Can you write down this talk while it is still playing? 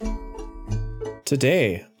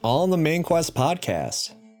Today on the Main Quest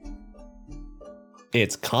podcast,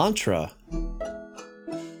 it's Contra.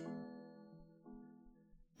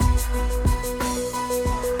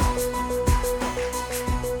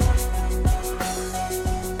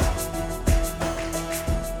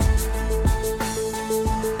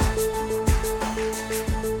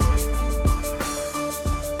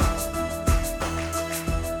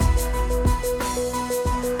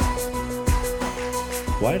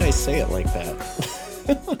 Why did I say it like that?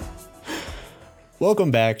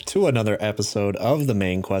 Welcome back to another episode of the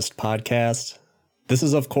Main Quest podcast. This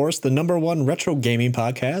is, of course, the #1 retro gaming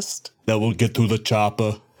podcast that will get to the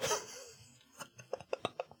chopper.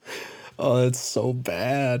 Oh, it's so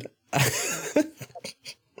bad.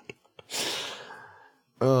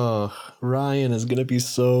 Oh, Ryan is going to be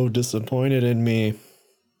so disappointed in me.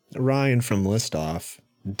 Ryan from Listoff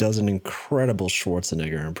does an incredible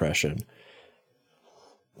Schwarzenegger impression.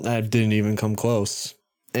 I didn't even come close.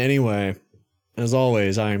 Anyway, as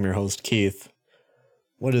always, I am your host, Keith.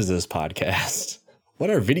 What is this podcast? What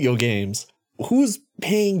are video games? Who's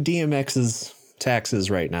paying DMX's taxes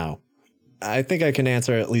right now? I think I can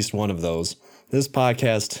answer at least one of those. This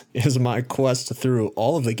podcast is my quest through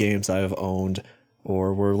all of the games I have owned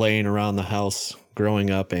or were laying around the house growing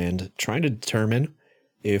up and trying to determine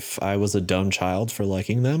if I was a dumb child for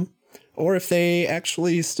liking them or if they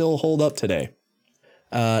actually still hold up today.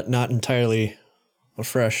 Not entirely a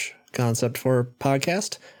fresh concept for a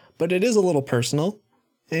podcast, but it is a little personal,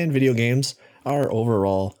 and video games are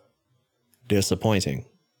overall disappointing.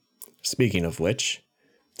 Speaking of which,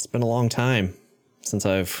 it's been a long time since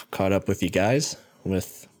I've caught up with you guys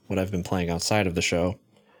with what I've been playing outside of the show.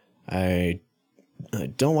 I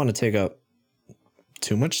don't want to take up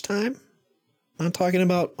too much time on talking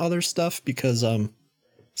about other stuff because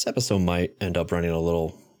this episode might end up running a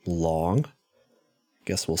little long.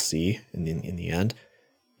 Guess we'll see in the end.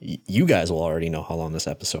 You guys will already know how long this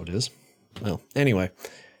episode is. Well, anyway,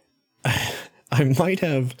 I'm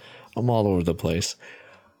all over the place.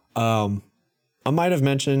 I might have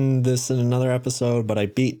mentioned this in another episode, but I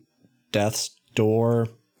beat Death's Door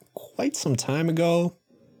quite some time ago.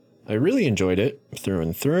 I really enjoyed it through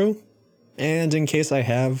and through. And in case I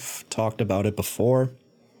have talked about it before,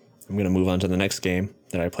 I'm going to move on to the next game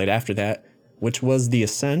that I played after that, which was The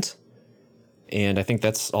Ascent. And I think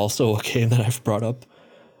that's also a game that I've brought up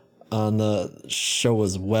on the show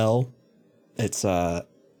as well. It's a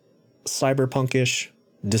cyberpunkish,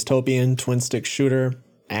 dystopian, twin-stick shooter,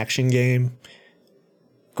 action game.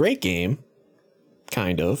 Great game,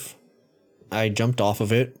 kind of. I jumped off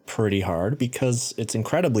of it pretty hard because it's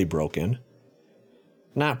incredibly broken.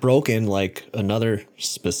 Not broken like another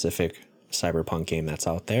specific cyberpunk game that's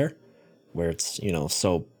out there, where it's,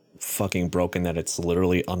 so fucking broken that it's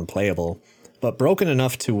literally unplayable. But broken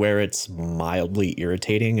enough to where it's mildly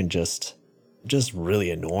irritating and just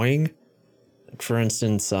really annoying. For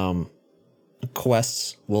instance,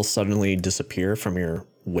 quests will suddenly disappear from your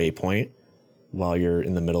waypoint while you're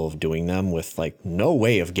in the middle of doing them with no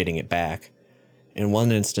way of getting it back. In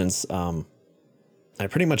one instance, I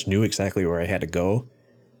pretty much knew exactly where I had to go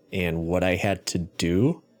and what I had to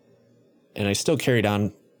do. And I still carried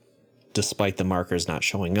on despite the markers not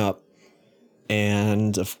showing up.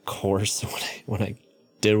 And of course, when I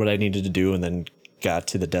did what I needed to do and then got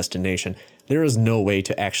to the destination, there was no way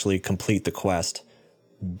to actually complete the quest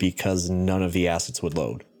because none of the assets would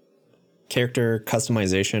load. Character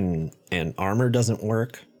customization and armor doesn't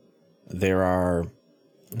work. There are,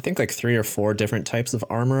 I think, 3 or 4 different types of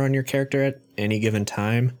armor on your character at any given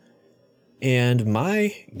time. And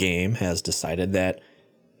my game has decided that,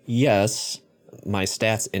 yes, my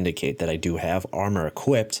stats indicate that I do have armor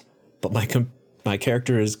equipped, but my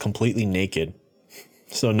character is completely naked.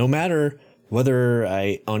 So no matter whether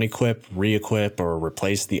I unequip, re-equip, or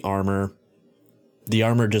replace the armor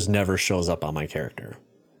just never shows up on my character.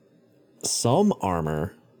 Some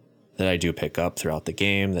armor that I do pick up throughout the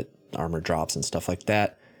game, that armor drops and stuff like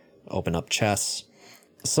that, open up chests.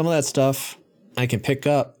 Some of that stuff I can pick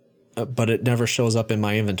up, but it never shows up in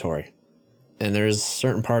my inventory. And there's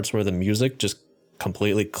certain parts where the music just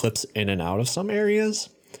completely clips in and out of some areas.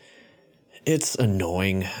 It's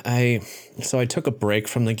annoying. So I took a break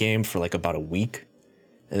from the game for about a week.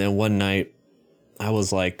 And then one night I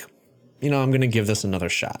was like, I'm going to give this another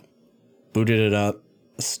shot. Booted it up,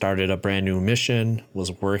 started a brand new mission,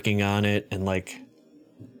 was working on it. And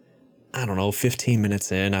 15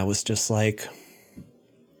 minutes in, I was just like,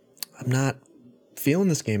 I'm not feeling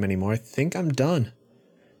this game anymore. I think I'm done.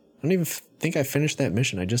 I don't even think I finished that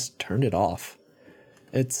mission. I just turned it off.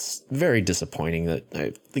 It's very disappointing that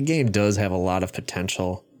the game does have a lot of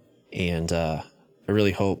potential, and I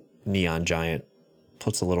really hope Neon Giant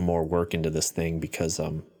puts a little more work into this thing because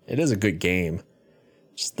it is a good game.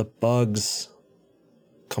 Just the bugs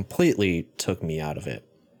completely took me out of it.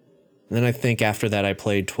 And then I think after that I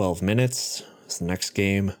played 12 minutes. It's the next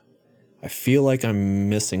game. I feel like I'm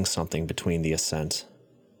missing something between The Ascent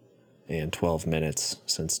and 12 minutes,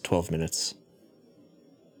 since 12 minutes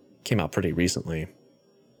came out pretty recently.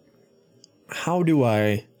 How do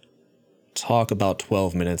I talk about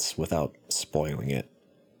 12 minutes without spoiling it?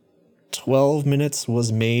 12 minutes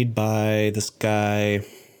was made by this guy,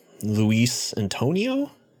 Luis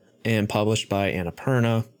Antonio, and published by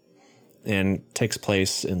Annapurna, and takes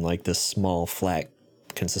place in like this small flat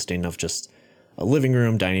consisting of just a living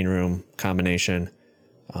room, dining room combination,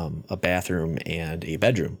 a bathroom, and a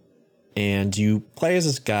bedroom. And you play as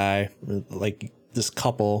this guy, like this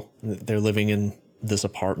couple, they're living in this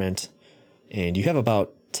apartment, and you have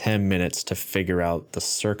about 10 minutes to figure out the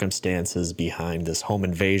circumstances behind this home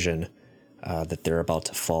invasion that they're about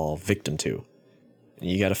to fall victim to. And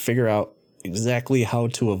you got to figure out exactly how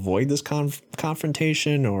to avoid this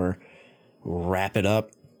confrontation or wrap it up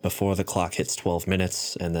before the clock hits 12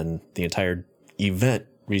 minutes, and then the entire event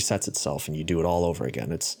resets itself and you do it all over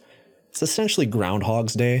again. It's essentially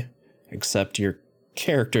Groundhog's Day, except your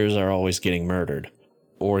characters are always getting murdered,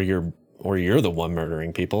 or you're the one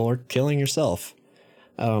murdering people or killing yourself.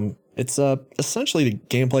 It's essentially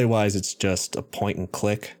gameplay wise, it's just a point and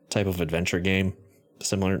click type of adventure game.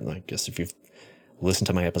 Similar, I guess if you've listened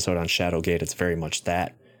to my episode on Shadowgate, it's very much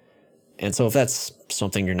that. And so if that's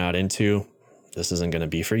something you're not into, this isn't going to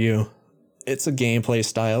be for you. It's a gameplay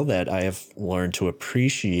style that I have learned to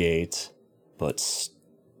appreciate, but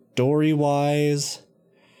story-wise,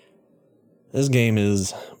 this game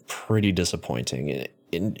is pretty disappointing.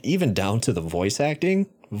 And even down to the voice acting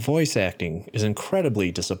is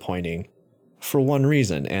incredibly disappointing for one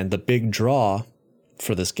reason. And the big draw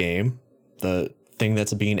for this game, the thing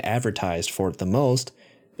that's being advertised for it the most,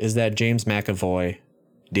 is that James McAvoy,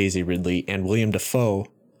 Daisy Ridley, and William Dafoe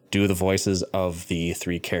do the voices of the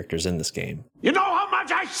three characters in this game. You know how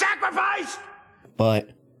much I sacrificed? But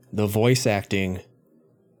the voice acting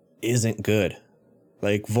isn't good.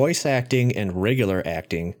 Like, voice acting and regular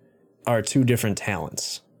acting are two different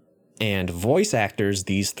talents. And voice actors,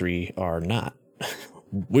 these three are not.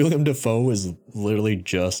 William Dafoe is literally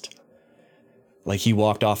just like, he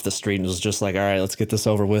walked off the street and was just like, all right, let's get this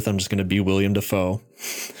over with. I'm just going to be William Dafoe.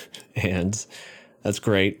 And that's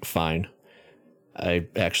great. Fine. I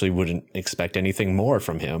actually wouldn't expect anything more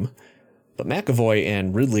from him. But McAvoy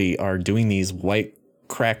and Ridley are doing these white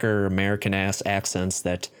cracker American ass accents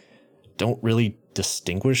that don't really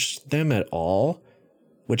distinguish them at all,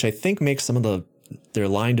 which I think makes some of their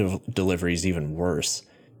line deliveries even worse.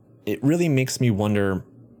 It really makes me wonder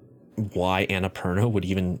why Annapurna would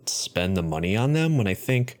even spend the money on them when I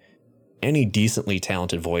think any decently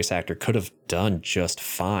talented voice actor could have done just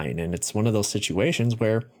fine. And it's one of those situations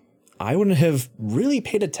where I wouldn't have really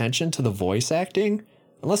paid attention to the voice acting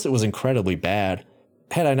unless it was incredibly bad,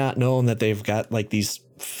 had I not known that they've got like these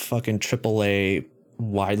fucking AAA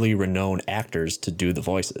widely renowned actors to do the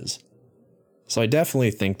voices. So I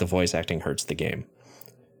definitely think the voice acting hurts the game.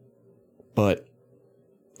 But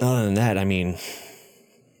other than that, I mean,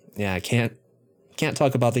 yeah, I can't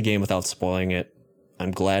talk about the game without spoiling it.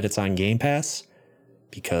 I'm glad it's on Game Pass,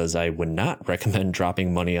 because I would not recommend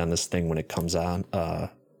dropping money on this thing when it comes out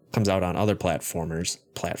on other platforms.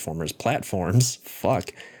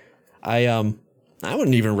 Fuck. I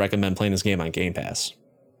wouldn't even recommend playing this game on Game Pass.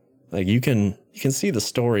 Like, you can see the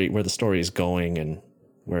story, where the story is going and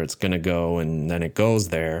where it's gonna go, and then it goes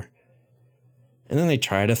there. And then they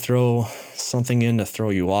try to throw something in to throw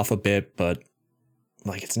you off a bit, but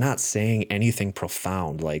like, it's not saying anything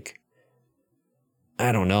profound. Like,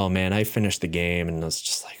 I don't know, man. I finished the game and it's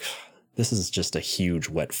just like, this is just a huge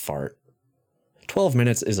wet fart. 12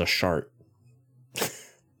 minutes is a shart.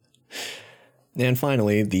 And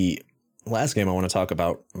finally, the last game I want to talk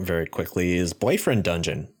about very quickly is Boyfriend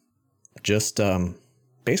Dungeon.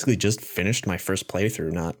 Basically just finished my first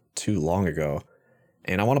playthrough not too long ago.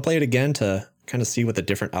 And I want to play it again to kind of see what the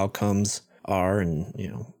different outcomes are. And,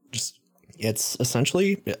 it's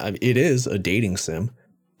essentially, it is a dating sim,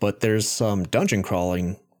 but there's some dungeon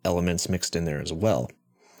crawling elements mixed in there as well.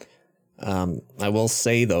 I will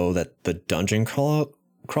say, though, that the dungeon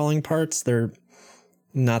crawling parts, they're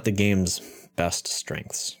not the game's best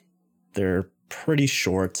strengths. They're pretty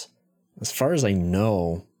short. As far as I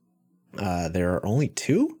know, there are only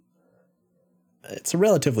 2. It's a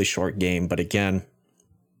relatively short game, but again,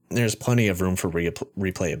 there's plenty of room for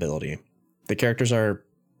replayability. The characters are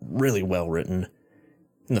really well written.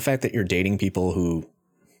 And the fact that you're dating people who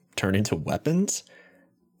turn into weapons,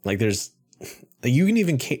 like, there's you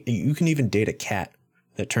can even date a cat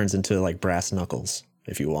that turns into like brass knuckles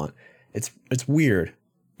if you want. It's weird.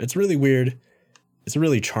 It's really weird. It's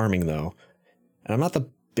really charming though. And I'm not the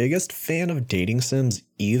biggest fan of dating sims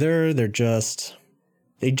either. They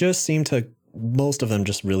just seem to, most of them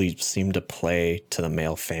just really seem to play to the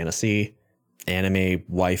male fantasy, anime,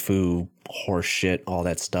 waifu, horse shit, all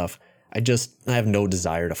that stuff. I have no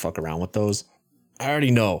desire to fuck around with those. I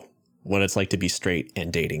already know what it's like to be straight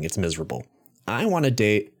and dating. It's miserable. I want to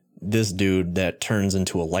date this dude that turns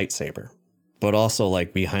into a lightsaber, but also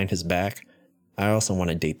like behind his back, I also want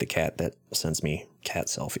to date the cat that sends me cat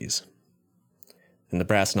selfies. And the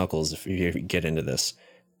brass knuckles, if you get into this,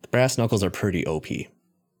 the brass knuckles are pretty OP.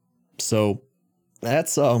 So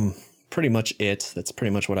that's pretty much it. That's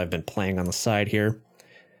pretty much what I've been playing on the side here.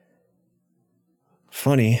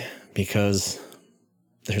 Funny, because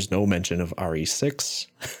there's no mention of RE6.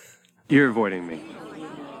 You're avoiding me.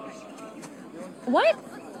 What?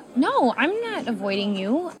 No, I'm not avoiding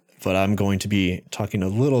you. But I'm going to be talking a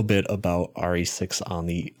little bit about RE6 on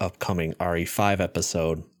the upcoming RE5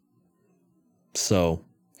 episode. So,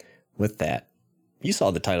 with that, you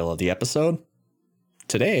saw the title of the episode.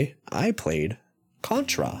 Today, I played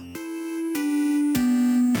Contra.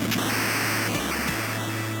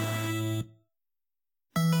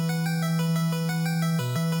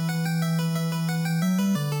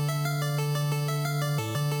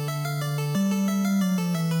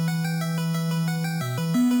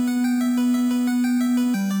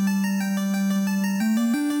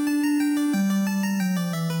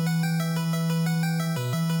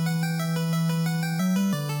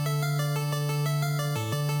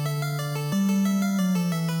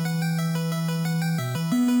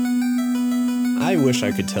 I wish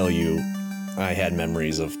I could tell you I had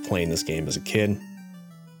memories of playing this game as a kid,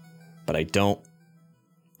 but I don't.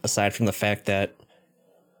 Aside from the fact that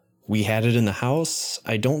we had it in the house,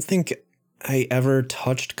 I don't think I ever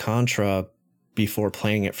touched Contra before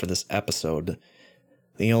playing it for this episode.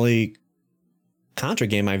 The only Contra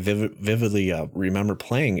game I vividly remember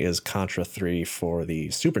playing is Contra 3 for the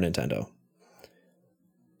Super Nintendo.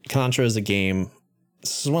 Contra is a game,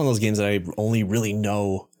 this is one of those games that I only really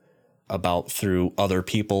know about through other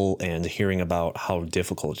people and hearing about how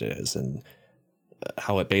difficult it is and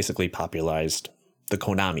how it basically popularized the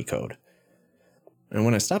Konami code. And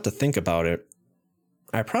when I stopped to think about it,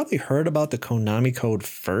 I probably heard about the Konami code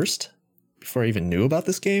first before I even knew about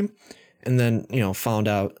this game. And then, found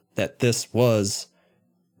out that this was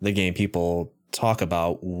the game people talk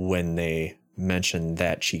about when they mention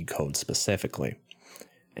that cheat code specifically.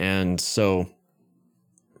 And so,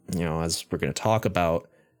 as we're going to talk about,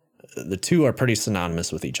 the two are pretty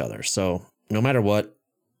synonymous with each other. So no matter what,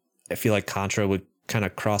 I feel like Contra would kind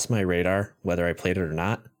of cross my radar, whether I played it or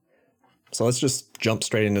not. So let's just jump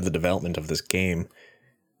straight into the development of this game.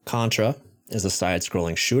 Contra is a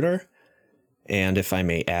side-scrolling shooter, and if I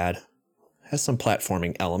may add, has some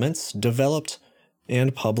platforming elements developed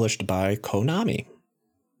and published by Konami.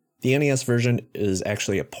 The NES version is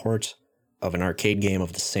actually a port of an arcade game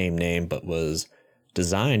of the same name, but was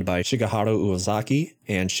designed by Shigeharu Uozaki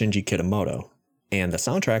and Shinji Kitamoto, and the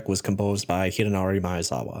soundtrack was composed by Hidenori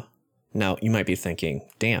Maezawa. Now, you might be thinking,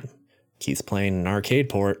 damn, Keith's playing an arcade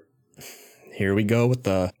port. Here we go with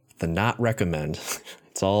the not recommend.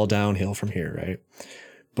 It's all downhill from here, right?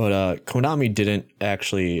 But Konami didn't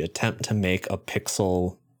actually attempt to make a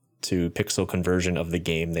pixel-to-pixel conversion of the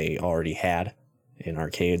game they already had in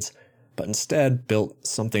arcades, but instead built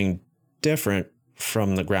something different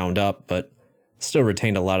from the ground up, but still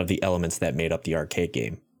retained a lot of the elements that made up the arcade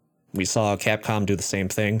game. We saw Capcom do the same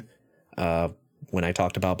thing when I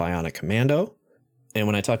talked about Bionic Commando, and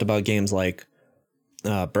when I talked about games like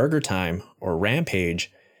Burger Time or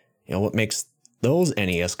Rampage. What makes those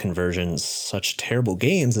NES conversions such terrible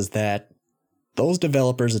games is that those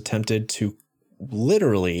developers attempted to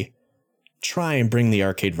literally try and bring the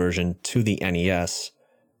arcade version to the NES,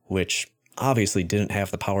 which obviously didn't have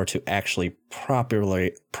the power to actually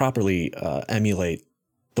properly emulate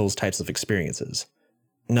those types of experiences.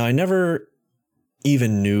 Now, I never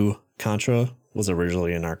even knew Contra was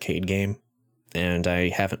originally an arcade game, and I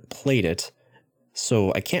haven't played it,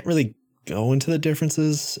 so I can't really go into the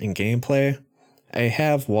differences in gameplay. I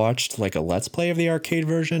have watched like a Let's Play of the arcade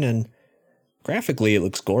version, and graphically it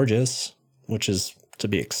looks gorgeous, which is to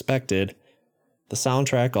be expected. The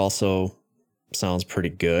soundtrack also sounds pretty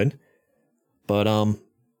good. But,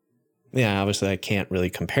 obviously I can't really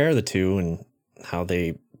compare the two and how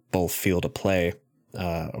they both feel to play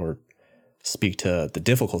or speak to the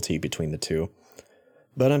difficulty between the two.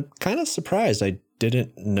 But I'm kind of surprised I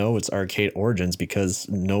didn't know its arcade origins because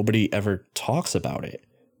nobody ever talks about it.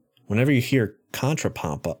 whenever you hear Contra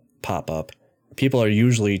pop up, people are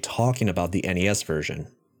usually talking about the NES version.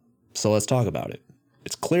 So let's talk about it.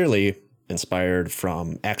 It's clearly inspired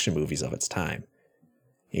from action movies of its time.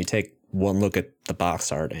 You take one look at the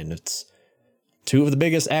box art, and it's two of the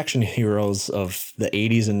biggest action heroes of the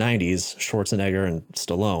 80s and 90s, Schwarzenegger and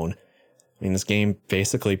Stallone. I mean, this game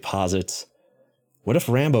basically posits, what if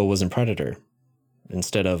Rambo was in Predator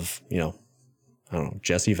instead of, I don't know,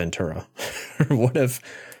 Jesse Ventura? Or what if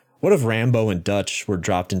Rambo and Dutch were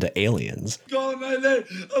dropped into Aliens? Go on, man.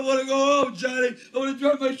 I want to go home, Johnny. I want to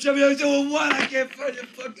drive my Chevy. I'm doing what? I can't find your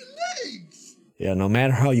fucking legs. Yeah, no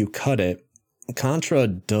matter how you cut it, Contra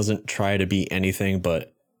doesn't try to be anything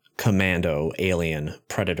but Commando, Alien,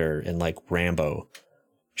 Predator, and like Rambo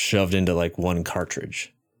shoved into like one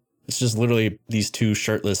cartridge. It's just literally these two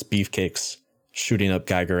shirtless beefcakes shooting up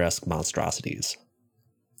Geiger-esque monstrosities.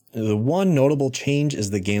 The one notable change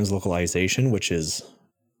is the game's localization, which is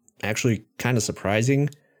actually kind of surprising.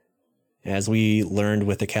 As we learned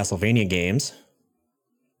with the Castlevania games,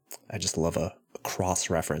 I just love a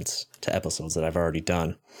cross-reference to episodes that I've already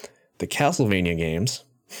done. The Castlevania games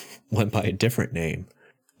went by a different name.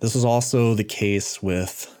 This was also the case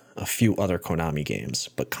with a few other Konami games,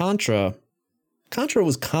 but Contra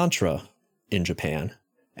was Contra in Japan,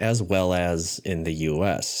 as well as in the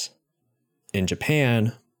US. In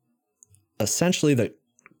Japan, essentially the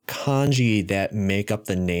kanji that make up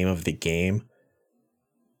the name of the game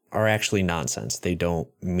are actually nonsense. They don't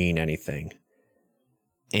mean anything.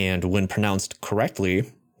 And when pronounced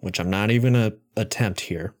correctly, which I'm not even going to attempt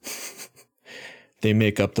here, they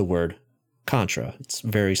make up the word Contra. It's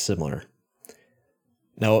very similar.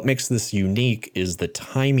 Now, what makes this unique is the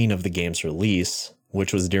timing of the game's release,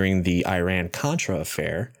 which was during the Iran-Contra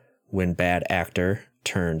affair, when bad actor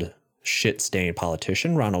turned shit-stained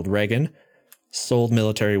politician Ronald Reagan sold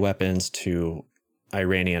military weapons to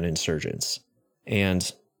Iranian insurgents.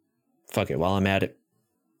 And fuck it, while I'm at it,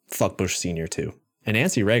 fuck Bush Sr. too. And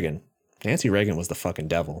Nancy Reagan was the fucking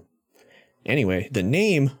devil. Anyway, the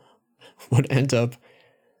name would end up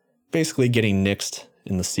basically getting nixed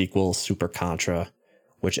in the sequel Super Contra,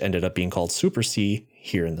 which ended up being called Super C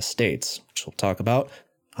here in the States, which we'll talk about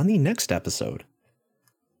on the next episode.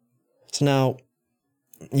 So now,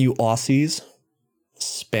 you Aussies,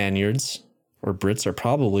 Spaniards, or Brits are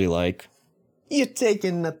probably like, "You're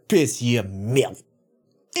taking the piss, you milk.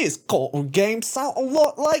 This court game sound a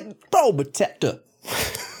lot like Probotector."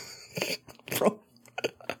 Bro.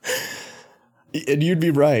 And you'd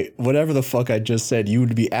be right. Whatever the fuck I just said, you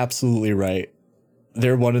would be absolutely right.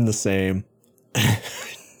 They're one and the same.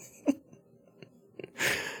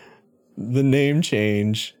 The name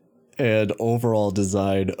change and overall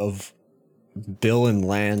design of Bill and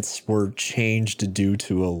Lance were changed due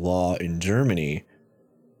to a law in Germany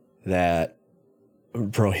that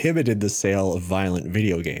prohibited the sale of violent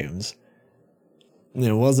video games. And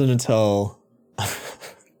it wasn't until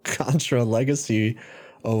Contra Legacy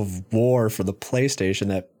of War for the PlayStation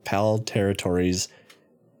that PAL Territories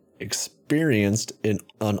experienced an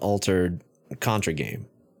unaltered Contra game,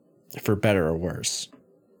 for better or worse.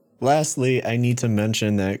 Lastly, I need to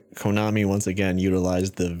mention that Konami once again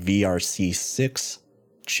utilized the VRC6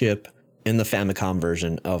 chip in the Famicom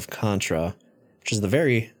version of Contra, which is the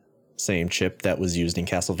very same chip that was used in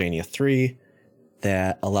Castlevania 3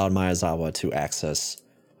 that allowed Miyazawa to access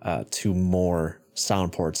two more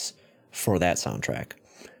sound ports for that soundtrack.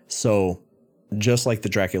 So, just like the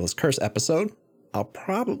Dracula's Curse episode, I'll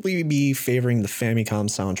probably be favoring the Famicom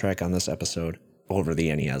soundtrack on this episode over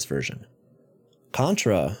the NES version.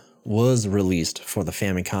 Contra was released for the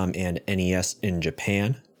Famicom and NES in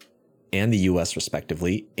Japan and the US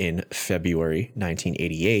respectively in February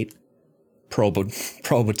 1988.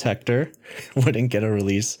 Probotector wouldn't get a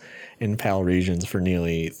release in PAL regions for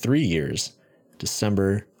nearly 3 years,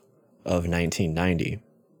 December of 1990.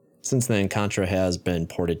 Since then, Contra has been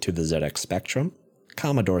ported to the ZX Spectrum,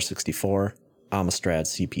 Commodore 64, Amstrad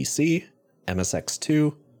CPC,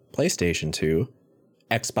 MSX2, PlayStation 2,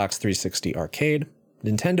 Xbox 360 Arcade,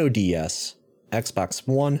 Nintendo DS, Xbox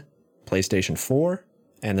One, PlayStation 4,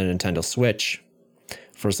 and the Nintendo Switch.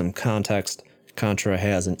 For some context, Contra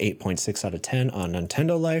has an 8.6 out of 10 on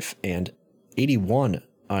Nintendo Life and 81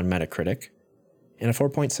 on Metacritic, and a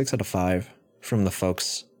 4.6 out of 5 from the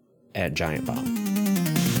folks at Giant Bomb.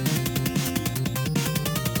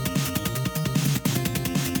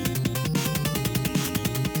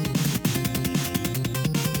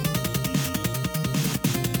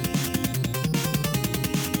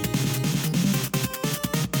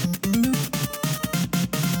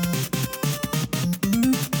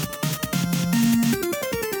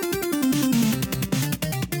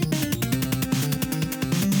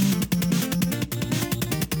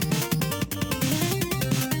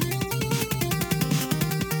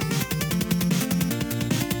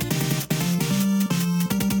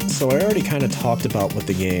 So I already kind of talked about what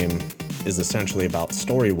the game is essentially about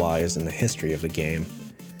story-wise in the history of the game.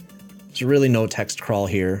 There's really no text crawl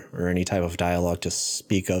here or any type of dialogue to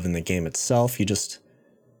speak of in the game itself. You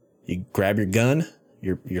grab your gun,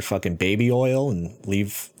 your fucking baby oil, and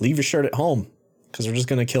leave your shirt at home, because we're just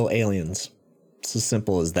gonna kill aliens. It's as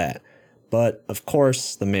simple as that. But of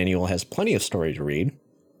course, the manual has plenty of story to read.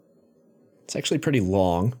 It's actually pretty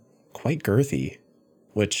long, quite girthy,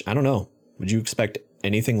 which, I don't know, would you expect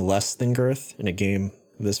anything less than girth in a game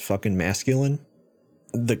this fucking masculine?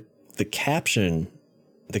 The caption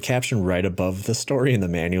right above the story in the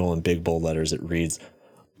manual in big bold letters, it reads,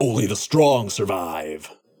 "Only the strong survive."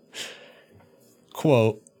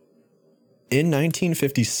 Quote, in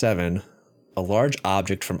 1957, a large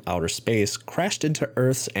object from outer space crashed into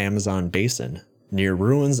Earth's Amazon basin near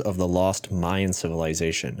ruins of the lost Mayan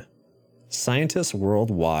civilization. Scientists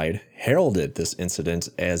worldwide heralded this incident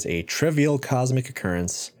as a trivial cosmic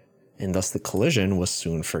occurrence, and thus the collision was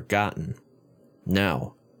soon forgotten.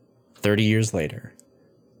 Now, 30 years later,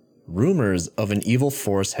 rumors of an evil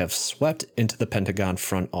force have swept into the Pentagon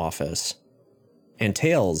front office, and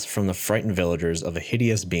tales from the frightened villagers of a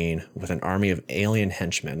hideous being with an army of alien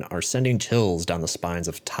henchmen are sending chills down the spines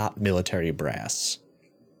of top military brass.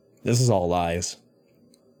 This is all lies.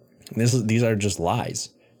 These are just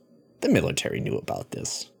lies. The military knew about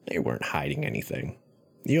this. They weren't hiding anything.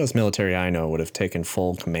 The US military I know would have taken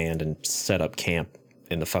full command and set up camp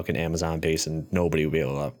in the fucking Amazon basin. Nobody would be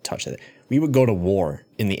able to touch it. We would go to war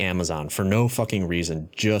in the Amazon for no fucking reason,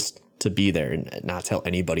 just to be there and not tell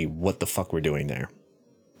anybody what the fuck we're doing there.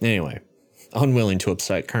 Anyway, unwilling to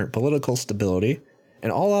upset current political stability, an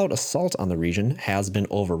all-out assault on the region has been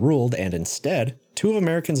overruled, and instead, two of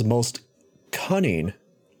America's most cunning,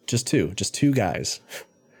 just two guys,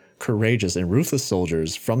 courageous and ruthless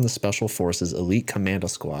soldiers from the Special Forces Elite Commando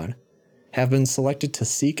Squad, have been selected to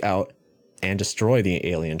seek out and destroy the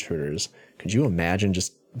alien intruders. Could you imagine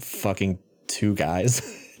just fucking two guys?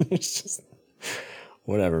 It's just,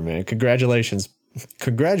 whatever, man. Congratulations,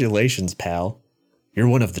 pal. You're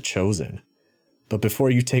one of the chosen. But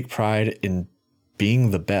before you take pride in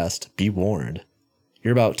being the best, be warned.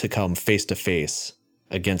 You're about to come face to face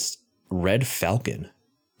against Red Falcon,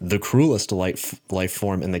 the cruelest life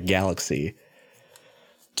form in the galaxy.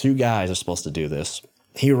 Two guys are supposed to do this.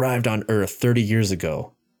 He arrived on Earth 30 years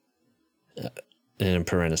ago. And in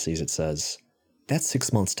parentheses it says, that's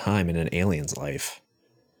 6 months' time in an alien's life.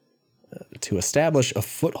 To establish a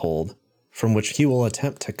foothold from which he will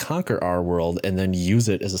attempt to conquer our world and then use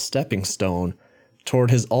it as a stepping stone toward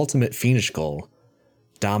his ultimate fiendish goal,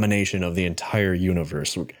 domination of the entire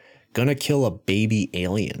universe. We're gonna kill a baby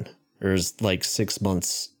alien. There's like 6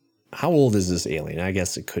 months. How old is this alien? I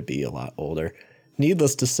guess it could be a lot older.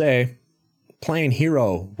 Needless to say, playing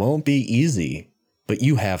hero won't be easy, but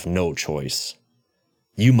you have no choice.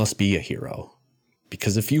 You must be a hero.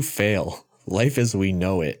 Because if you fail, life as we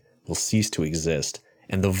know it will cease to exist,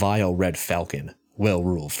 and the vile Red Falcon will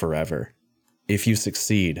rule forever. If you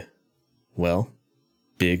succeed, well,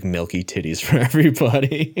 big milky titties for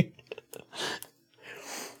everybody.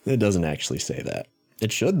 It doesn't actually say that.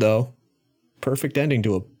 It should, though. Perfect ending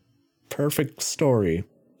to a perfect story.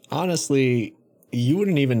 Honestly, you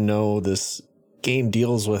wouldn't even know this game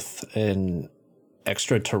deals with an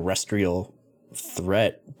extraterrestrial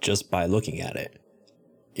threat just by looking at it.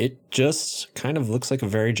 It just kind of looks like a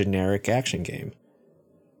very generic action game.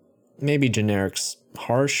 Maybe generic's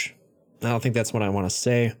harsh. I don't think that's what I want to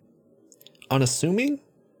say. Unassuming?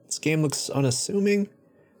 This game looks unassuming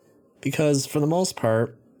because for the most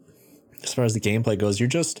part, as far as the gameplay goes, you're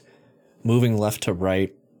just moving left to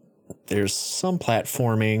right. There's some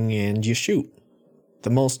platforming and you shoot. The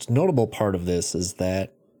most notable part of this is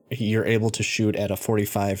that you're able to shoot at a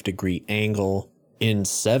 45-degree angle in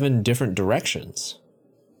 7 different directions.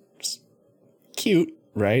 Just cute,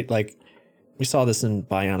 right? Like, we saw this in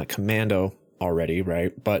Bionic Commando already,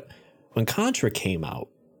 right? But when Contra came out,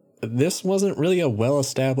 this wasn't really a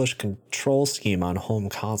well-established control scheme on home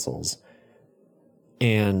consoles.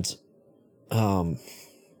 And, what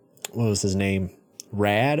was his name?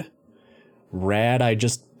 Rad, I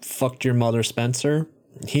just fucked your mother, Spencer.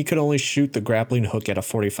 He could only shoot the grappling hook at a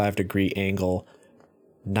 45-degree angle,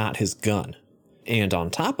 not his gun. And on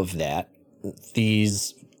top of that,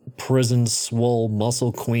 these prison swole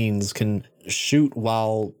muscle queens can shoot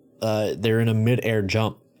while they're in a mid-air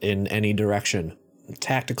jump in any direction.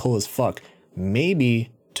 Tactical as fuck.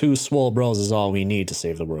 Maybe 2 swole bros is all we need to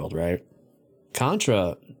save the world, right?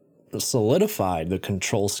 Contra solidified the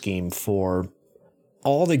control scheme for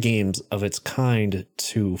all the games of its kind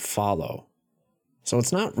to follow. So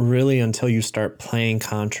it's not really until you start playing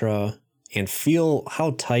Contra and feel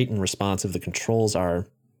how tight and responsive the controls are,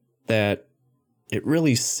 that it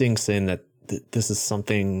really sinks in that this is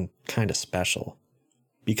something kind of special.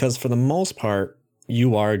 Because for the most part,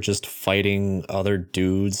 you are just fighting other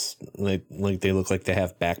dudes, like they look like they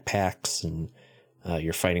have backpacks, and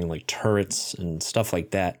you're fighting like turrets and stuff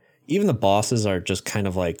like that. Even the bosses are just kind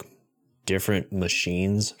of like different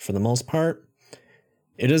machines for the most part.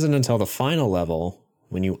 It isn't until the final level,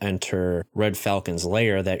 when you enter Red Falcon's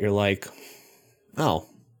lair, that you're like, oh,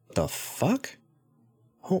 the fuck?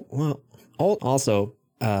 Oh, well. Also,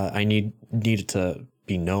 I needed to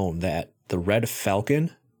be known that the Red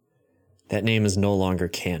Falcon, that name is no longer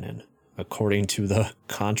canon. According to the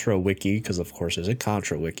Contra Wiki, because of course there's a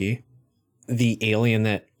Contra Wiki, the alien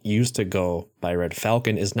that used to go by Red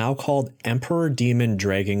Falcon is now called Emperor Demon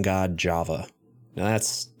Dragon God Java. Now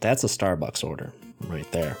that's a Starbucks order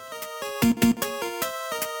right there.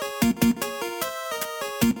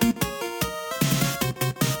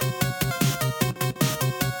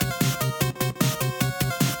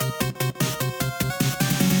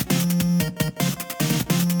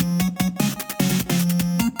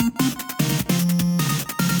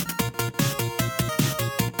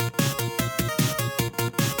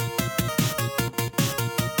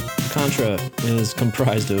 Contra is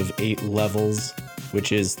comprised of 8 levels,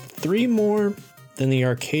 which is 3 more than the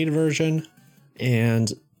arcade version,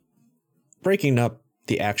 and breaking up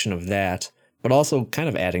the action of that, but also kind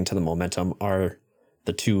of adding to the momentum, are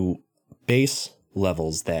the 2 base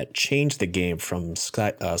levels that change the game from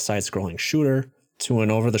side-scrolling shooter to an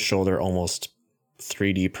over-the-shoulder, almost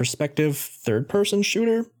 3D perspective, third-person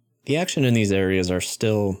shooter. The action in these areas are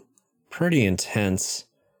still pretty intense,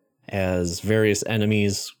 as various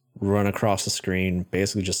enemies run across the screen,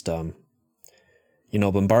 basically just,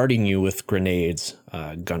 bombarding you with grenades,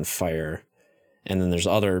 gunfire, and then there's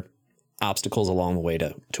other obstacles along the way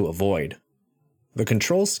to avoid. The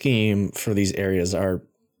control scheme for these areas are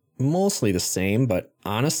mostly the same, but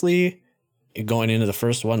honestly, going into the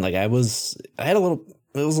first one, it was a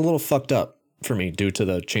little fucked up for me due to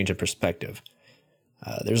the change in perspective.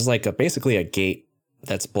 There's basically a gate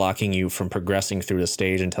that's blocking you from progressing through the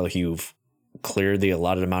stage until you've cleared the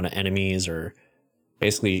allotted amount of enemies, or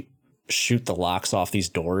basically shoot the locks off these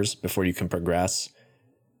doors before you can progress.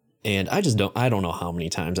 And I don't know how many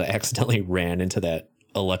times I accidentally ran into that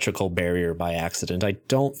electrical barrier by accident. I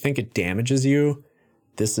don't think it damages you.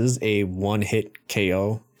 This is a one-hit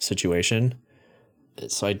KO situation,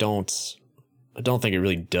 so I don't think it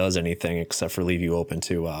really does anything except for leave you open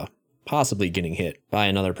to possibly getting hit by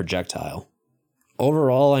another projectile.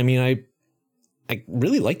 Overall, I mean, I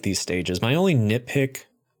really like these stages. My only nitpick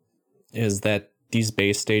is that these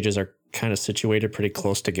base stages are kind of situated pretty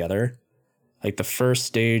close together. Like, the first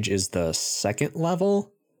stage is the 2nd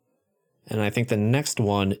level, and I think the next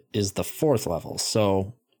one is the 4th level.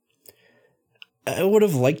 So I would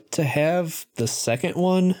have liked to have the 2nd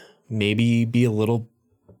one maybe be a little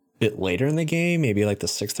bit later in the game, maybe like the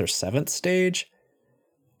 6th or 7th stage,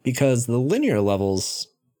 because the linear levels,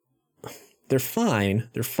 they're fine,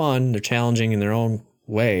 they're fun, they're challenging in their own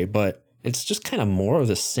way, but it's just kind of more of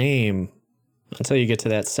the same until you get to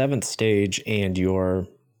that 7th stage, and you're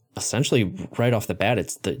essentially right off the bat,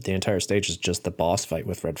 it's the entire stage is just the boss fight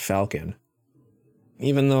with Red Falcon.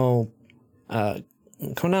 Even though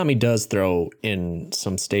Konami does throw in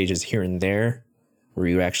some stages here and there where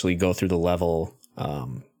you actually go through the level,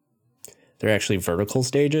 they're actually vertical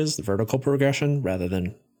stages, the vertical progression, rather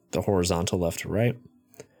than the horizontal left to right.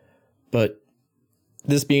 But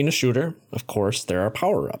this being a shooter, of course, there are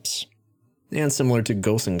power-ups. And similar to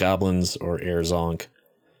Ghosts and Goblins or Air Zonk,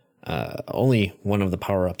 only one of the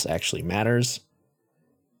power-ups actually matters.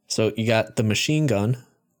 So you got the Machine Gun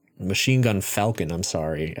Falcon, I'm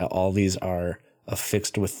sorry. All these are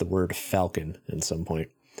affixed with the word Falcon at some point.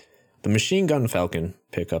 The Machine Gun Falcon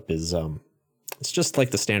pickup is, it's just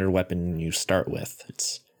like the standard weapon you start with.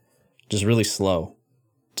 It's just really slow,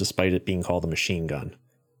 despite it being called a machine gun.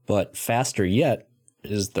 But faster yet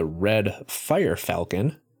is the Red Fire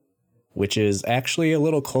Falcon, which is actually a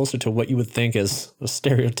little closer to what you would think as a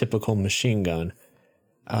stereotypical machine gun.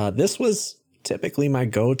 This was typically my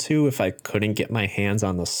go-to if I couldn't get my hands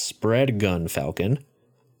on the Spread Gun Falcon,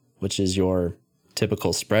 which is your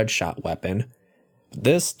typical spread shot weapon.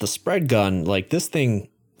 The Spread Gun, this thing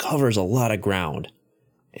covers a lot of ground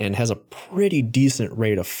and has a pretty decent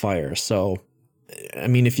rate of fire. So, I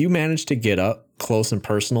mean, if you manage to get up close and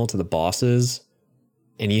personal to the bosses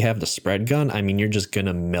and you have the Spread Gun, I mean, you're just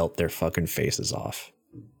gonna melt their fucking faces off.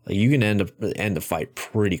 You can end the fight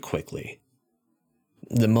pretty quickly.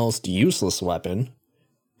 The most useless weapon,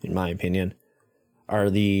 in my opinion, are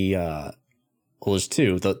the Well, there's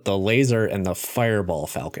two, the laser and the fireball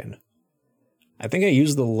falcon. I think I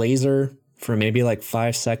used the laser for maybe like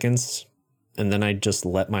 5 seconds, and then I just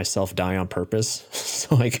let myself die on purpose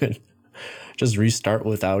so I could just restart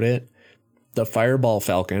without it. The fireball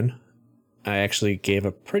falcon, I actually gave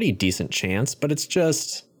a pretty decent chance, but it's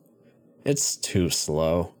too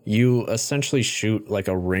slow. You essentially shoot like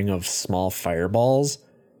a ring of small fireballs,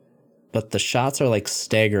 but the shots are like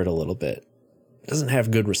staggered a little bit. It doesn't have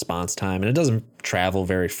good response time, and it doesn't travel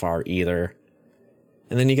very far either.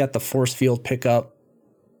 And then you got the force field pickup.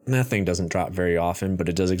 That thing doesn't drop very often, but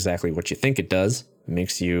it does exactly what you think it does. It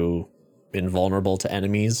makes you invulnerable to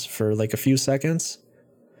enemies for like a few seconds.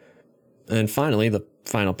 And then finally, the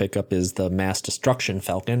final pickup is the mass destruction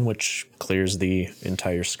falcon, which clears the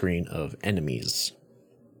entire screen of enemies.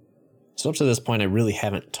 So up to this point, I really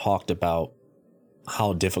haven't talked about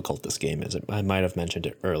how difficult this game is. I might have mentioned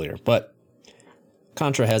it earlier, but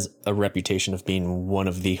Contra has a reputation of being one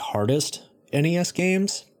of the hardest NES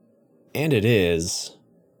games, and it is.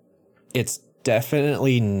 It's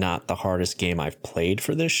definitely not the hardest game I've played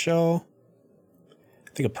for this show.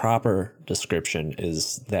 I think a proper description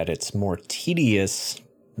is that it's more tedious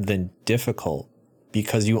than difficult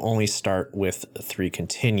because you only start with 3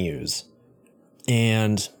 continues.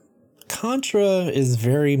 And Contra is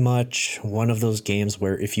very much one of those games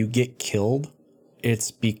where if you get killed,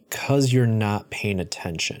 it's because you're not paying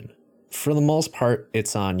attention. For the most part,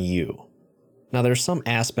 it's on you. Now, there's some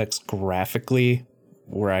aspects graphically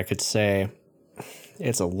where I could say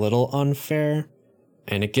it's a little unfair,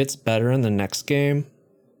 and it gets better in the next game.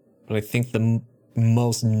 But I think the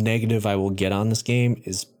most negative I will get on this game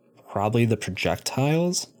is probably the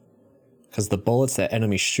projectiles, because the bullets that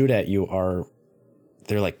enemies shoot at you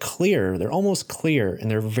they're like clear, they're almost clear, and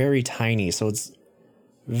they're very tiny, so it's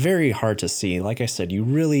very hard to see. Like I said, you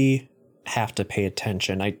really have to pay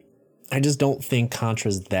attention. I just don't think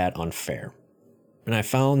Contra's that unfair. And I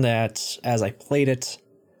found that as I played it,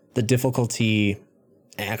 the difficulty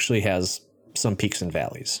actually has some peaks and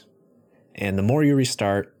valleys. And the more you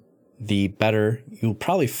restart, the better you'll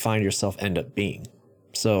probably find yourself end up being.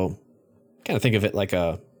 So kind of think of it like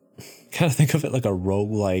a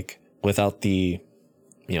roguelike without the,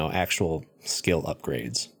 actual skill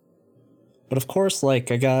upgrades. But of course,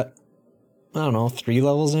 like I got, 3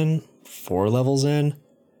 levels in, 4 levels in.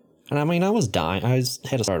 And I mean, I was dying. I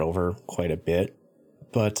had to start over quite a bit.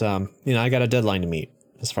 But, I got a deadline to meet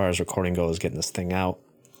as far as recording goes, getting this thing out.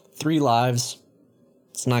 3 lives.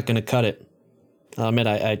 It's not going to cut it. I'll admit,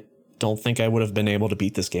 I don't think I would have been able to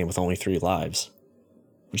beat this game with only 3 lives.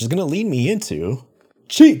 Which is going to lead me into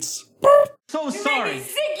cheats. So sorry. You made me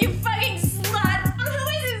sick, you fucking slut. Who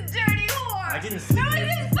is this dirty whore? I didn't see Who is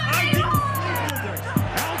this fucking whore?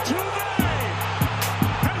 Altuve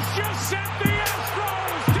has just sent the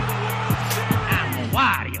Astros to the World Series. I'm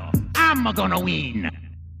Wario. I'm gonna win.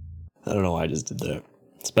 I don't know why I just did that.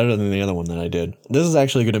 It's better than the other one that I did. This is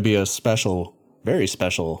actually going to be a special, very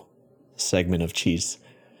special segment of cheats.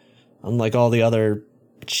 Unlike all the other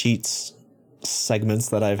cheats segments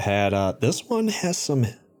that I've had, this one has some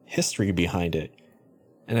history behind it.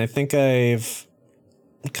 And I think I've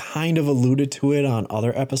kind of alluded to it on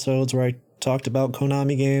other episodes where I talked about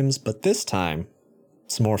Konami games, but this time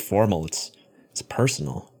it's more formal. It's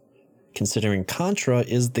personal. Considering Contra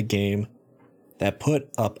is the game that put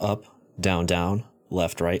up, up, down, down,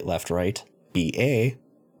 left, right, BA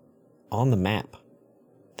on the map.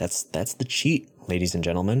 That's the cheat, ladies and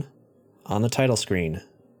gentlemen. On the title screen,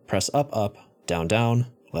 press up, up, down, down,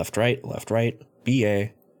 left, right,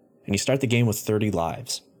 BA, and you start the game with 30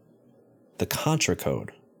 lives. The Contra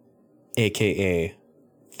code, aka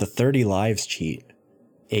the 30 lives cheat,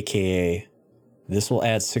 aka this will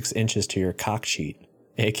add 6 inches to your cock cheat,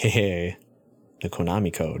 aka the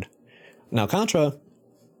Konami code. Now, Contra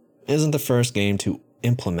isn't the first game to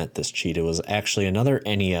implement this cheat. It was actually another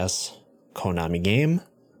NES Konami game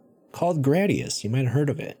called Gradius. You might have heard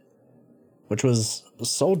of it, which was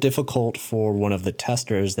so difficult for one of the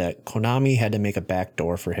testers that Konami had to make a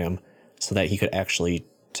backdoor for him so that he could actually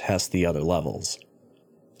test the other levels.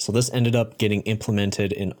 So this ended up getting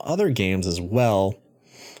implemented in other games as well,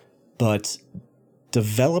 but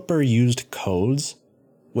developer used codes,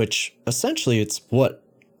 which essentially it's what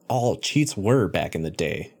all cheats were back in the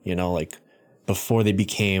day, like before they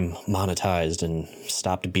became monetized and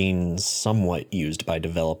stopped being somewhat used by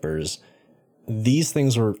developers. These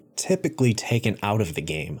things were typically taken out of the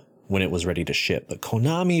game when it was ready to ship, but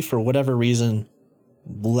Konami, for whatever reason,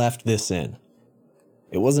 left this in.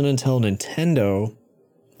 It wasn't until Nintendo,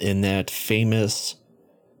 in that famous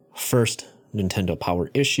first Nintendo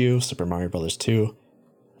Power issue, Super Mario Bros. 2,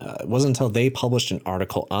 It wasn't until they published an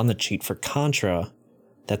article on the cheat for Contra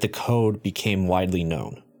that the code became widely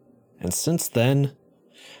known. And since then,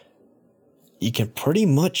 you can pretty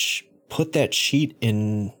much put that cheat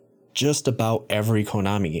in just about every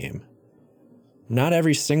Konami game. Not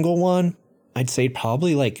every single one. I'd say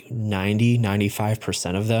probably like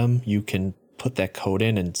 90-95% of them you can put that code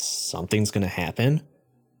in and something's going to happen.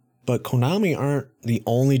 But Konami aren't the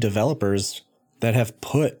only developers that have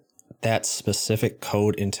put that specific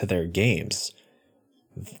code into their games.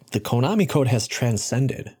 The Konami code has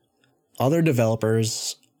transcended. Other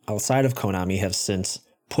developers outside of Konami have since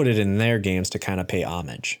put it in their games to kind of pay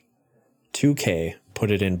homage. 2K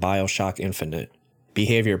put it in BioShock Infinite.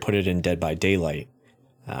 Behavior put it in Dead by Daylight.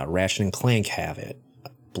 Ratchet & Clank have it.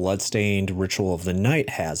 Bloodstained Ritual of the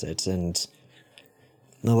Night has it, and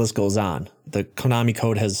the list goes on. The Konami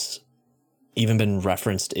code has even been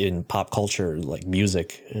referenced in pop culture, like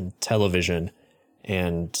music and television,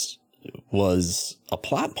 and was a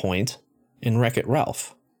plot point in Wreck-It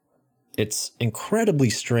Ralph. It's incredibly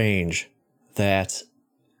strange that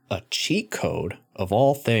a cheat code, of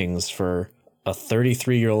all things, for a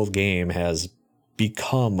 33-year-old game has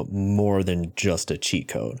become more than just a cheat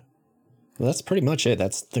code. Well, that's pretty much it.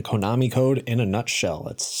 That's the Konami code in a nutshell.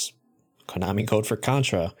 It's Konami code for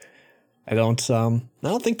Contra. I don't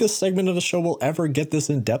think this segment of the show will ever get this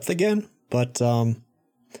in depth again, but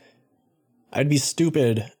I'd be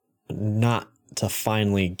stupid not to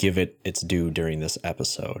finally give it its due during this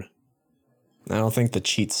episode. I don't think the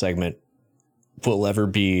cheat segment will ever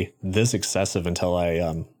be this excessive until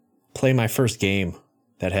I play my first game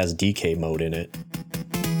that has DK mode in it.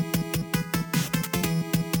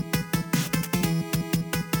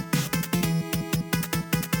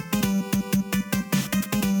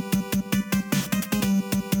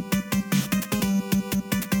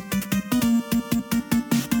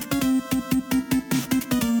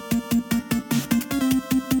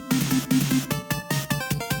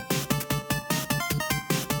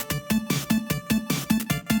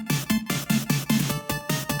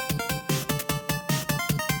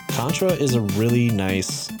 Contra is a really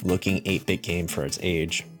nice looking 8-bit game for its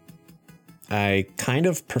age. I kind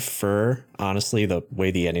of prefer, honestly, the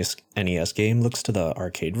way the NES game looks to the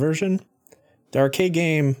arcade version. The arcade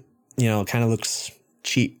game, kind of looks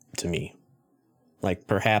cheap to me. Like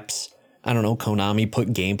perhaps, I don't know, Konami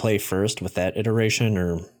put gameplay first with that iteration,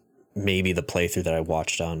 or maybe the playthrough that I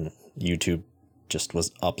watched on YouTube just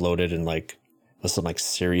was uploaded and with some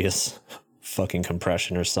serious fucking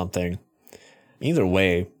compression or something. Either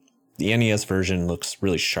way, the NES version looks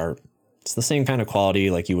really sharp. It's the same kind of quality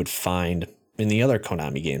like you would find in the other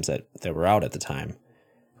Konami games that were out at the time.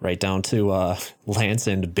 Right down to Lance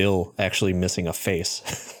and Bill actually missing a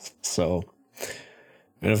face. So,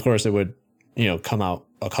 and of course it would, come out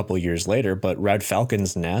a couple years later, but Red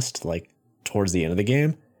Falcon's Nest, towards the end of the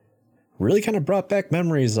game, really kind of brought back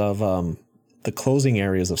memories of the closing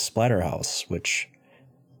areas of Splatterhouse, which,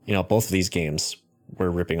 both of these games were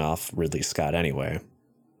ripping off Ridley Scott anyway.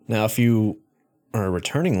 Now, if you are a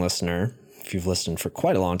returning listener, if you've listened for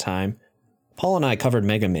quite a long time, Paul and I covered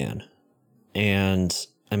Mega Man. And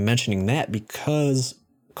I'm mentioning that because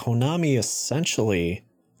Konami essentially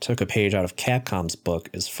took a page out of Capcom's book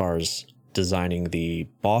as far as designing the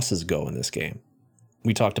bosses go in this game.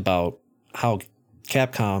 We talked about how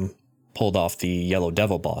Capcom pulled off the Yellow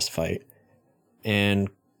Devil boss fight. And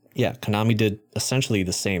yeah, Konami did essentially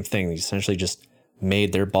the same thing. They essentially just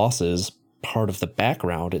made their bosses part of the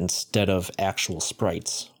background instead of actual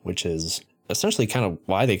sprites, which is essentially kind of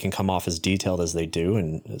why they can come off as detailed as they do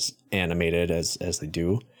and as animated as they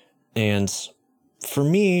do. And for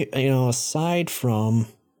me, aside from,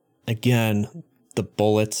 again, the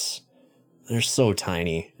bullets, they're so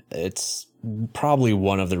tiny. It's probably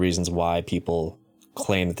one of the reasons why people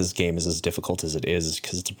claim that this game is as difficult as it is,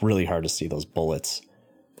 because it's really hard to see those bullets.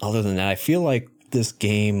 Other than that, I feel like this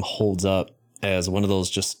game holds up as one of those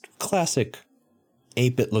just classic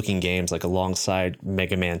 8-bit looking games, alongside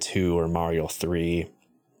Mega Man 2 or Mario 3,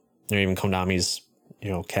 or even Konami's,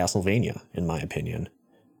 Castlevania, in my opinion.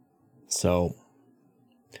 So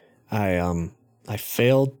I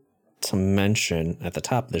failed to mention at the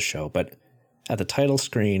top of the show, but at the title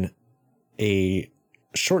screen, a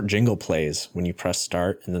short jingle plays when you press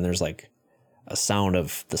start, and then there's the sound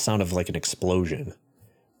of an explosion.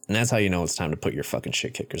 And that's how you know it's time to put your fucking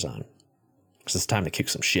shit kickers on. Because it's time to kick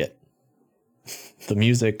some shit. The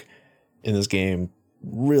music in this game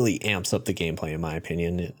really amps up the gameplay, in my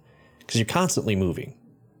opinion, because you're constantly moving.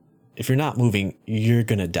 If you're not moving, you're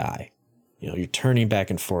going to die. You're turning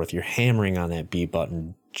back and forth. You're hammering on that B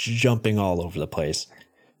button, jumping all over the place.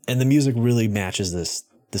 And the music really matches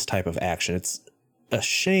this type of action. a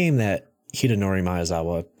shame that Hidenori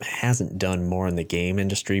Maezawa hasn't done more in the game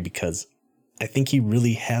industry, because I think he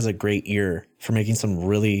really has a great ear for making some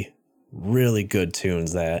really, really good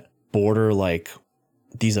tunes that border like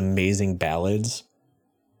these amazing ballads,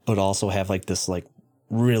 but also have like this like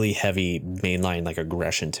really heavy mainline like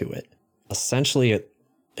aggression to it. Essentially,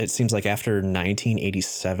 it seems like after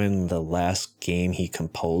 1987, the last game he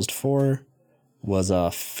composed for was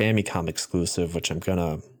a Famicom exclusive, which I'm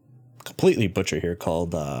gonna completely butcher here,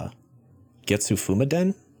 called Getsu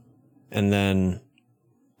Fumaden. And then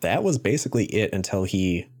that was basically it until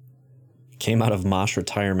he came out of Mosh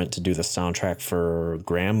retirement to do the soundtrack for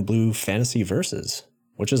Grand Blue Fantasy Versus,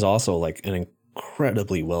 which is also like an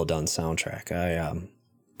incredibly well done soundtrack.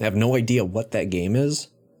 I have no idea what that game is,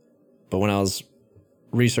 but when I was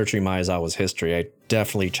researching Maezawa's history, I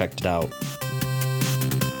definitely checked it out.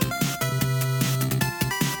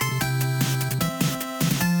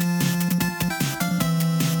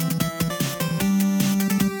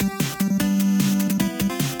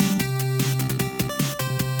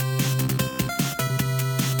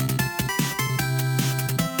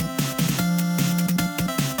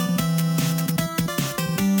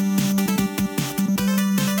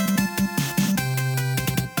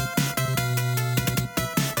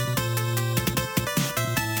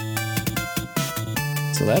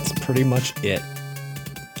 So that's pretty much it.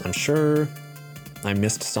 I'm sure I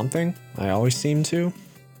missed something. I always seem to.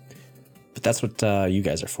 But that's what you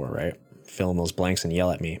guys are for, right? Fill in those blanks and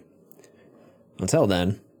yell at me. Until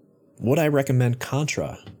then, would I recommend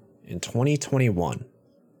Contra in 2021?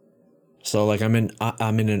 So like I'm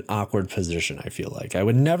in an awkward position, I feel like. I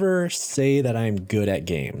would never say that I'm good at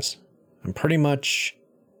games. I'm pretty much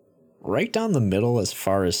right down the middle as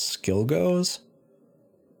far as skill goes.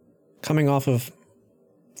 Coming off of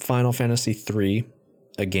Final Fantasy III,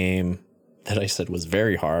 a game that I said was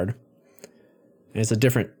very hard. And it's a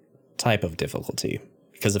different type of difficulty.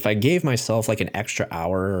 Because if I gave myself like an extra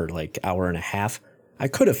hour or like hour and a half, I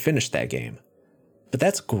could have finished that game. But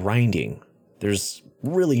that's grinding. There's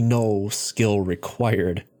really no skill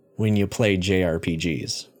required when you play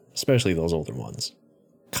JRPGs, especially those older ones.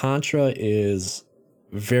 Contra is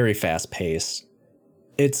very fast paced.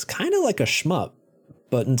 It's kind of like a shmup,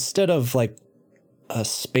 but instead of like a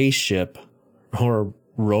spaceship or a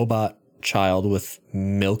robot child with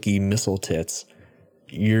milky missile tits,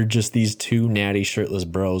 you're just these two natty shirtless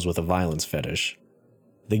bros with a violence fetish.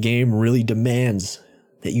 The game really demands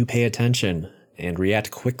that you pay attention and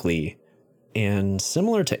react quickly. And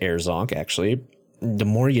similar to Air Zonk, actually, the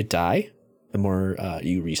more you die, the more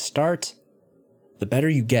you restart, the better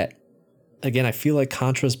you get. Again, I feel like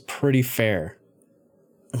Contra's pretty fair.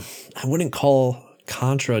 I wouldn't call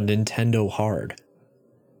Contra Nintendo hard.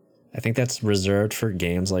 I think that's reserved for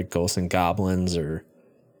games like Ghosts and Goblins or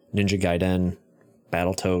Ninja Gaiden,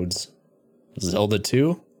 Battletoads, Zelda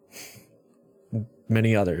 2,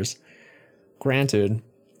 many others. Granted,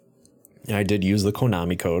 I did use the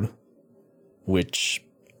Konami code, which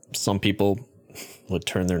some people would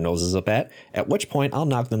turn their noses up at which point I'll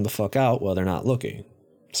knock them the fuck out while they're not looking.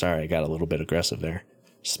 Sorry, I got a little bit aggressive there.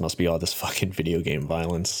 Just must be all this fucking video game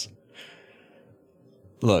violence.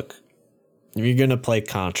 Look, if you're gonna play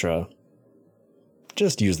Contra,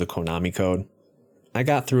 just use the Konami code. I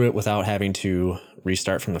got through it without having to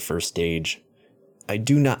restart from the first stage. I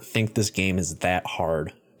do not think this game is that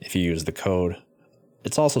hard if you use the code.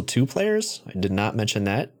 It's also 2 players. I did not mention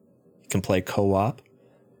that. You can play co-op.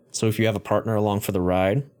 So if you have a partner along for the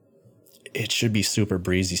ride, it should be super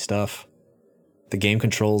breezy stuff. The game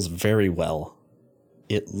controls very well.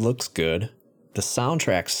 It looks good. The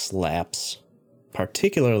soundtrack slaps,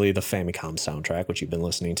 particularly the Famicom soundtrack, which you've been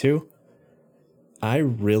listening to. I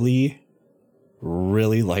really,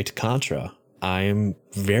 really liked Contra. I'm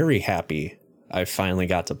very happy I finally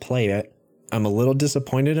got to play it. I'm a little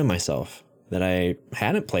disappointed in myself that I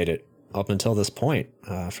hadn't played it up until this point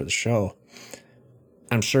for the show.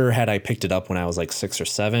 I'm sure had I picked it up when I was like 6 or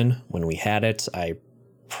 7, when we had it, I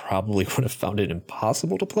probably would have found it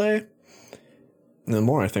impossible to play. And the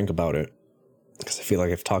more I think about it, because I feel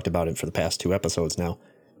like I've talked about it for the past 2 episodes now,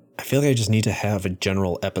 I feel like I just need to have a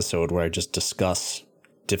general episode where I just discuss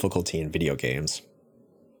difficulty in video games.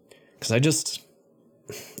 Because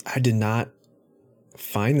I did not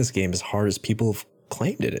find this game as hard as people have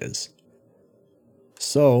claimed it is.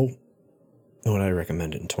 So, would I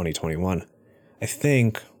recommend it in 2021? I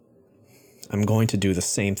think I'm going to do the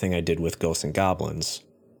same thing I did with Ghosts and Goblins.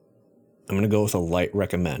 I'm going to go with a light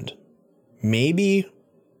recommend. Maybe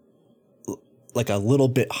like a little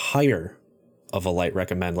bit higher of a light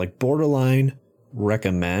recommend, like borderline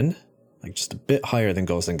recommend, like just a bit higher than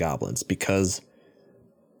Ghosts and Goblins, because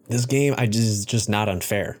This game is just not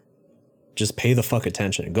unfair. Just pay the fuck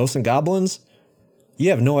attention. Ghosts and Goblins, you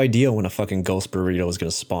have no idea when a fucking ghost burrito is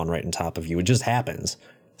going to spawn right on top of you. It just happens.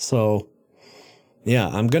 So, yeah,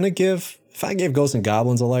 I'm going to give... If I gave Ghosts and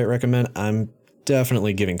Goblins a light recommend, I'm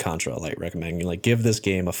definitely giving Contra a light recommend. Like, give this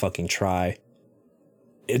game a fucking try.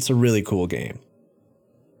 It's a really cool game.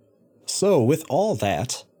 So, with all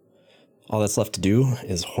that's left to do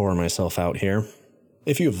is whore myself out here.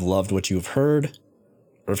 If you've loved what you've heard,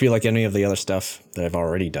 or if you like any of the other stuff that I've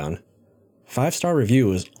already done, 5-star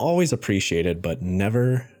review is always appreciated, but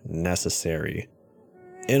never necessary.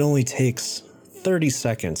 It only takes 30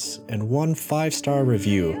 seconds, and one 5-star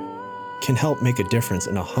review can help make a difference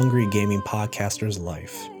in a hungry gaming podcaster's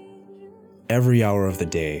life. Every hour of the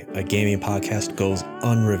day, a gaming podcast goes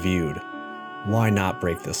unreviewed. Why not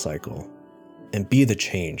break this cycle and be the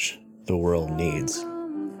change the world needs?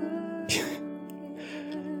 You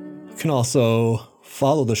can also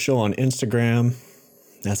follow the show on Instagram.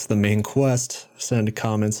 That's the Main Quest. Send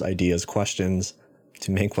comments, ideas, questions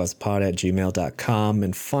to mainquestpod@gmail.com.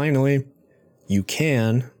 And finally, you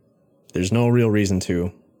can, there's no real reason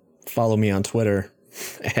to, follow me on Twitter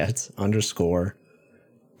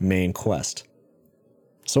 @_mainquest.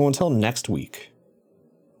 So until next week,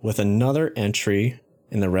 with another entry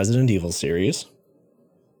in the Resident Evil series,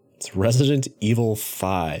 it's Resident Evil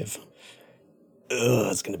 5.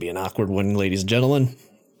 It's going to be an awkward one, ladies and gentlemen.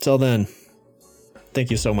 Till then,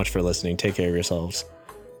 thank you so much for listening. Take care of yourselves.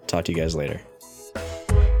 Talk to you guys later.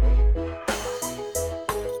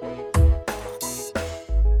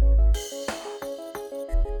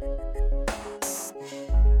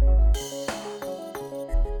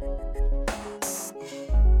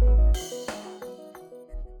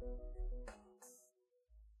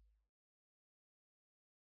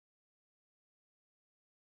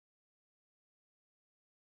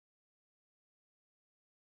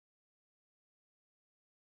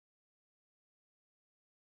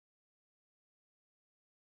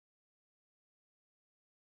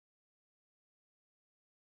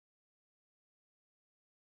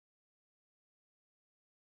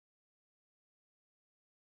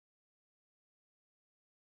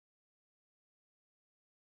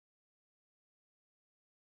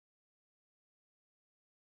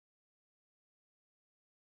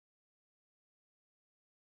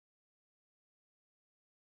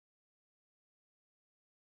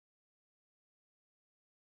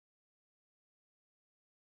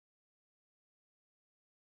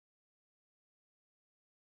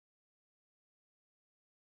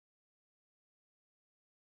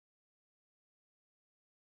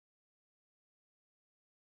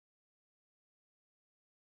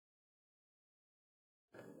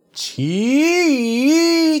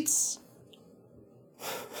 Cheats!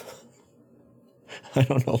 I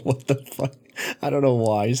don't know what the fuck. I don't know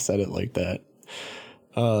why I said it like that.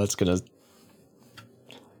 It's gonna...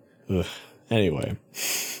 Ugh. Anyway.